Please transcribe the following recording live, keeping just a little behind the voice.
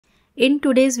In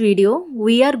today's video,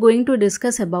 we are going to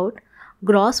discuss about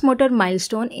gross motor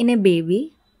milestone in a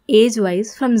baby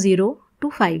age-wise from 0 to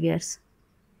 5 years.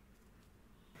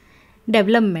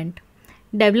 Development.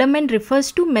 Development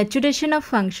refers to maturation of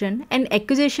function and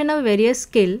acquisition of various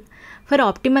skill for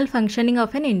optimal functioning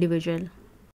of an individual.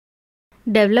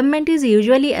 Development is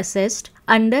usually assessed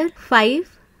under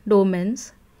 5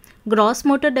 domains: gross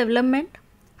motor development,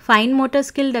 fine motor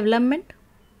skill development,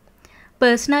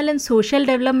 personal and social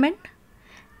development,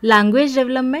 language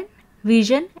development,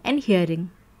 vision and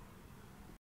hearing.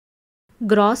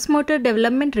 Gross motor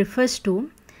development refers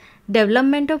to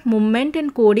development of movement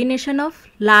and coordination of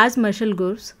large muscle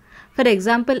groups, for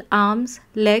example arms,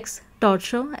 legs,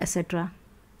 torso, etc.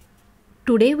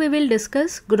 Today we will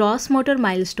discuss gross motor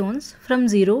milestones from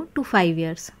 0 to 5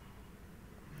 years.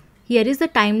 Here is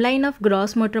the timeline of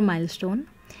gross motor milestone.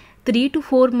 3 to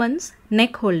 4 months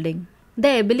neck holding.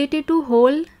 The ability to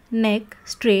hold neck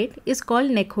straight is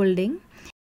called neck holding.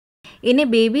 In a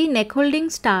baby, neck holding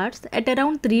starts at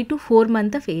around 3 to 4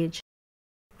 months of age.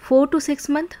 4 to 6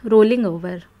 months rolling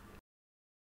over.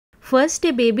 First,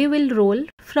 a baby will roll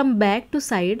from back to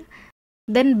side,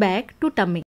 then back to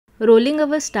tummy. Rolling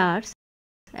over starts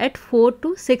at 4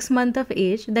 to 6 months of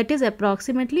age, that is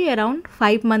approximately around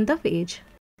 5 months of age.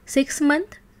 6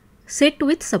 months, sit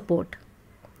with support.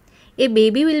 A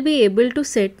baby will be able to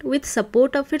sit with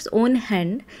support of its own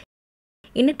hand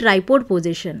in a tripod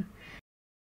position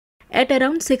at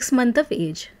around 6 months of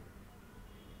age.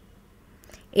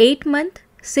 8 months,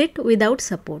 sit without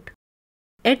support.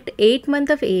 At 8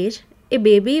 months of age, a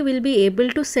baby will be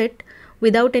able to sit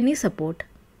without any support.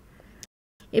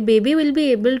 A baby will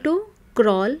be able to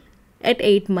crawl at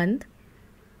 8 months.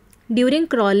 During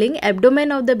crawling,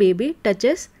 abdomen of the baby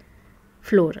touches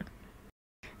floor.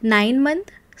 9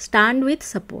 months, stand with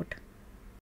support.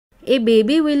 A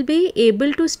baby will be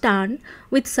able to stand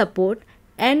with support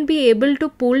and be able to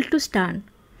pull to stand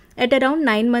at around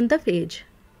 9 months of age.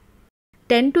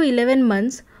 10 to 11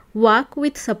 months, walk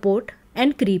with support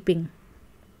and creeping.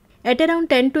 At around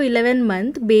 10 to 11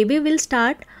 months, baby will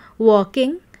start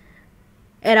walking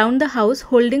around the house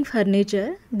holding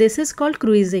furniture. This is called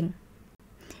cruising.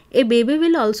 A baby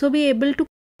will also be able to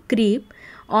creep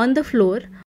on the floor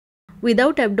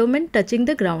without abdomen touching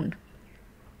the ground.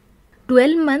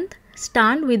 12 months,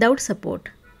 stand without support.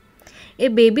 A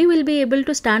baby will be able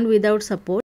to stand without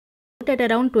support at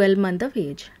around 12 months of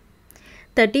age.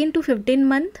 13 to 15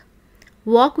 months,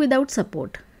 walk without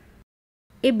support.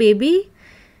 A baby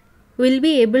will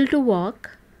be able to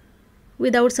walk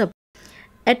without support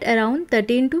at around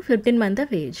 13 to 15 months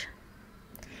of age.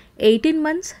 18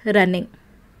 months, running.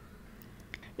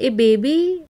 A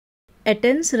baby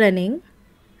attains running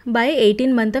by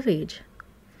 18 months of age.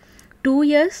 2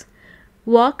 years,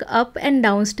 walk up and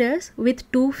downstairs with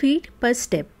 2 feet per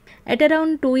step. At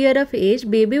around 2 years of age,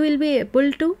 baby will be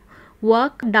able to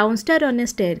walk downstairs on a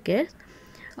staircase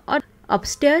or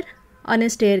upstairs on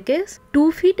a staircase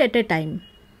 2 feet at a time.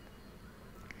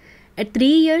 At 3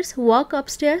 years, walk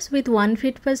upstairs with 1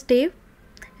 foot per step,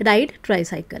 ride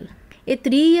tricycle. A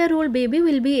 3-year-old baby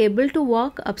will be able to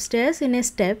walk upstairs in a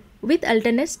step with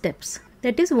alternate steps,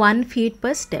 that is 1 foot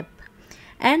per step,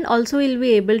 and also will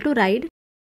be able to ride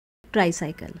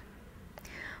tricycle.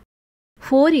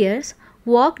 4 years,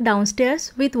 walk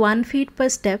downstairs with 1 foot per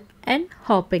step and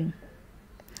hopping.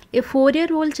 A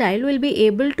 4-year-old child will be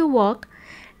able to walk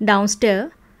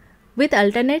downstairs with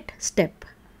alternate step.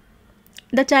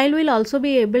 The child will also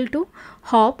be able to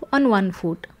hop on 1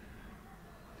 foot.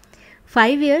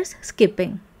 5 years,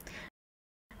 skipping.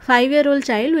 5-year-old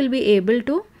child will be able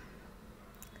to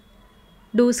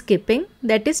do skipping,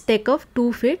 that is take off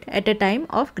 2 feet at a time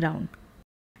off ground.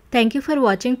 Thank you for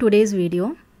watching today's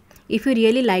video. If you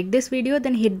really like this video,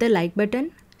 then hit the like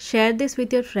button, share this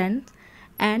with your friends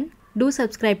and do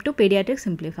subscribe to Pediatric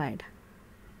Simplified.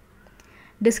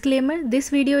 Disclaimer: this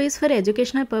video is for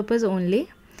educational purpose only.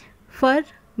 For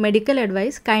medical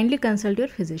advice, kindly consult your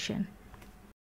physician.